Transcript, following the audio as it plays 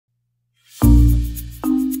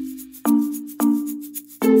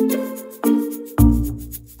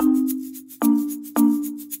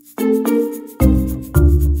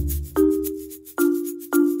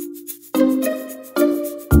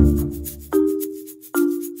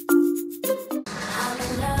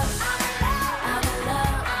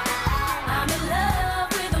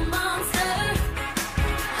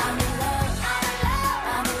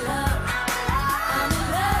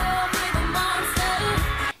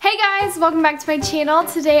welcome back to my channel.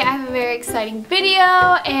 Today I have a very exciting video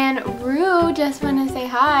and Rue just want to say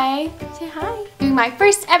hi. Say hi. Doing my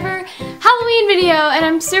first ever Halloween video and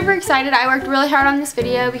I'm super excited. I worked really hard on this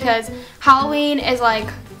video because Halloween is like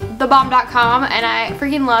thebomb.com and I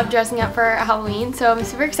freaking love dressing up for Halloween, so I'm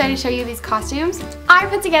super excited to show you these costumes. I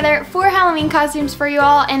put together 4 Halloween costumes for you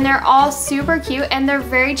all and they're all super cute and they're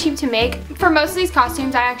very cheap to make. For most of these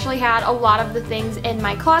costumes I actually had a lot of the things in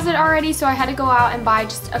my closet already, so I had to go out and buy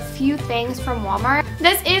just a few things from Walmart.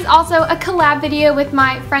 This is also a collab video with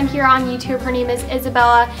my friend here on YouTube. Her name is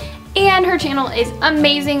Isabella and her channel is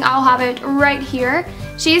amazing. I'll have it right here.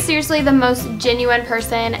 She is seriously the most genuine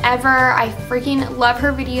person ever. I freaking love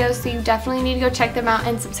her videos, so you definitely need to go check them out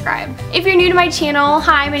and subscribe. If you're new to my channel,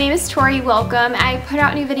 hi, my name is Tori, welcome. I put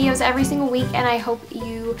out new videos every single week and I hope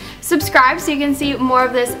you subscribe so you can see more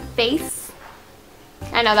of this face.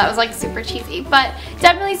 I know that was like super cheesy, but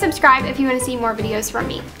definitely subscribe if you want to see more videos from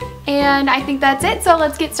me. And I think that's it, so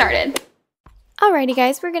let's get started. Alrighty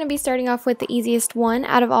guys, we're going to be starting off with the easiest one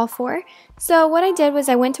out of all 4. So what I did was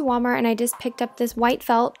I went to Walmart and I just picked up this white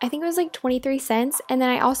felt. I think it was like 23 cents. And then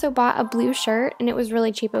I also bought a blue shirt and it was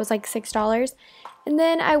really cheap. It was like $6. And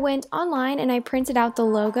then I went online and I printed out the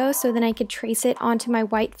logo so then I could trace it onto my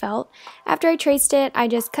white felt. After I traced it, I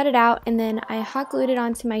just cut it out and then I hot glued it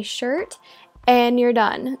onto my shirt and you're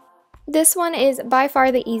done. This one is by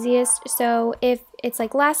far the easiest, so if it's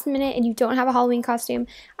like last minute and you don't have a Halloween costume,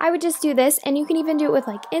 I would just do this, and you can even do it with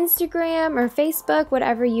like Instagram or Facebook,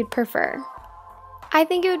 whatever you'd prefer. I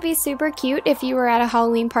think it would be super cute if you were at a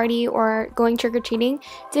Halloween party or going trick-or-treating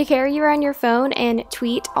to carry you around your phone and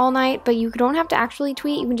tweet all night, but you don't have to actually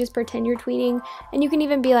tweet, you can just pretend you're tweeting, and you can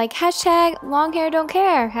even be like, hashtag long hair don't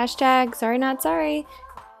care, hashtag sorry not sorry.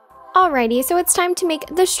 Alrighty, so it's time to make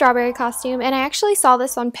the strawberry costume, and I actually saw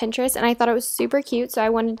this on Pinterest and I thought it was super cute, so I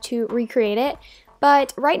wanted to recreate it.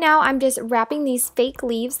 But right now I'm just wrapping these fake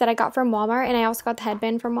leaves that I got from Walmart, and I also got the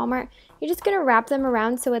headband from Walmart. You're just going to wrap them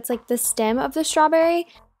around so it's like the stem of the strawberry.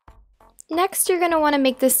 Next, you're going to want to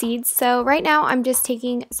make the seeds. So right now I'm just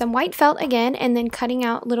taking some white felt again and then cutting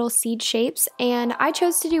out little seed shapes, and I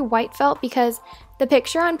chose to do white felt because the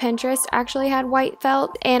picture on Pinterest actually had white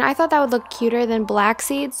felt and I thought that would look cuter than black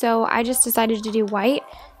seeds, so I just decided to do white.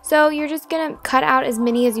 So you're just going to cut out as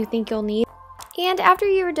many as you think you'll need. And after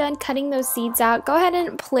you're done cutting those seeds out, go ahead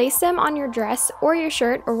and place them on your dress or your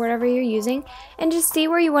shirt or whatever you're using and just see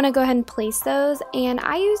where you want to go ahead and place those. And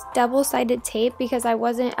I used double-sided tape because I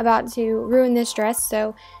wasn't about to ruin this dress,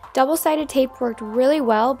 so double-sided tape worked really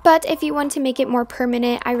well. But if you want to make it more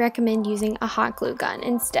permanent, I recommend using a hot glue gun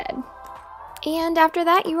instead. And after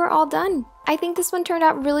that, you are all done. I think this one turned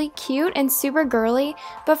out really cute and super girly,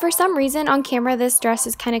 but for some reason on camera this dress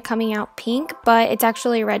is kind of coming out pink, but it's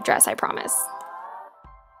actually a red dress, I promise.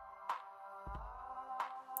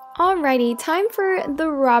 Alrighty, time for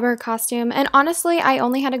the robber costume, and honestly I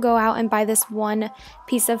only had to go out and buy this one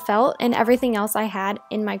piece of felt and everything else I had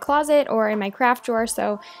in my closet or in my craft drawer,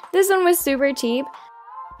 so this one was super cheap.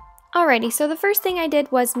 Alrighty, so the first thing I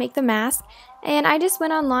did was make the mask, and I just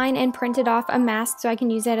went online and printed off a mask so I can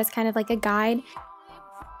use it as kind of like a guide.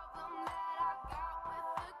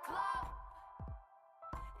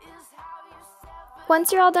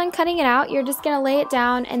 Once you're all done cutting it out, you're just going to lay it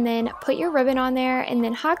down and then put your ribbon on there and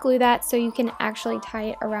then hot glue that so you can actually tie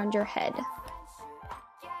it around your head.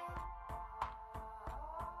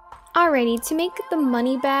 Alrighty, to make the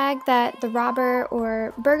money bag that the robber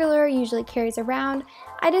or burglar usually carries around,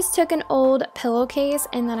 I just took an old pillowcase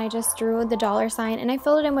and then I just drew the $sign and I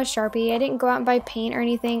filled it in with Sharpie. I didn't go out and buy paint or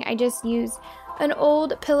anything, I just used an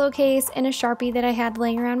old pillowcase and a Sharpie that I had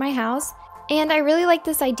laying around my house. And I really like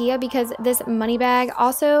this idea because this money bag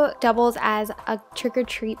also doubles as a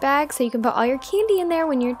trick-or-treat bag, so you can put all your candy in there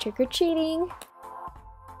when you're trick-or-treating.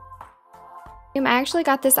 I actually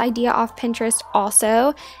got this idea off Pinterest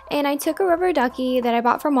also, and I took a rubber ducky that I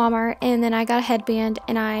bought from Walmart and then I got a headband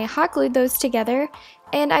and I hot glued those together.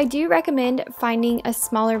 And I do recommend finding a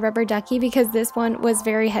smaller rubber ducky because this one was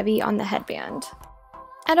very heavy on the headband.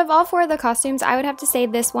 Out of all 4 of the costumes, I would have to say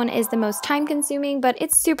this one is the most time consuming, but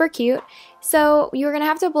it's super cute. So you're going to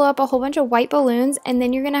have to blow up a whole bunch of white balloons and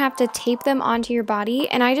then you're going to have to tape them onto your body.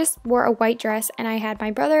 And I just wore a white dress and I had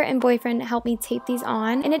my brother and boyfriend help me tape these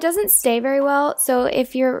on. And it doesn't stay very well, so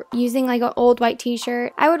if you're using like an old white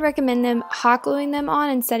t-shirt, I would recommend them hot gluing them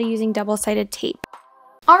on instead of using double-sided tape.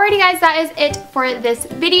 Alrighty guys, that is it for this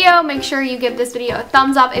video. Make sure you give this video a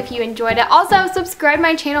thumbs up if you enjoyed it. Also, subscribe to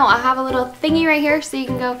my channel. I'll have a little thingy right here so you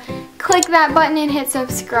can go click that button and hit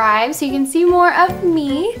subscribe so you can see more of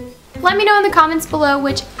me. Let me know in the comments below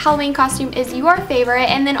which Halloween costume is your favorite,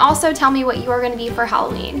 and then also tell me what you are going to be for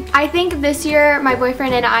Halloween. I think this year my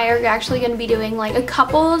boyfriend and I are actually going to be doing like a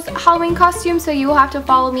couple's Halloween costume, so you will have to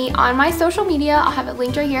follow me on my social media. I'll have it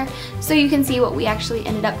linked right here so you can see what we actually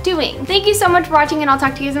ended up doing. Thank you so much for watching, and I'll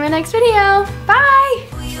talk to you guys in my next video.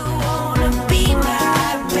 Bye!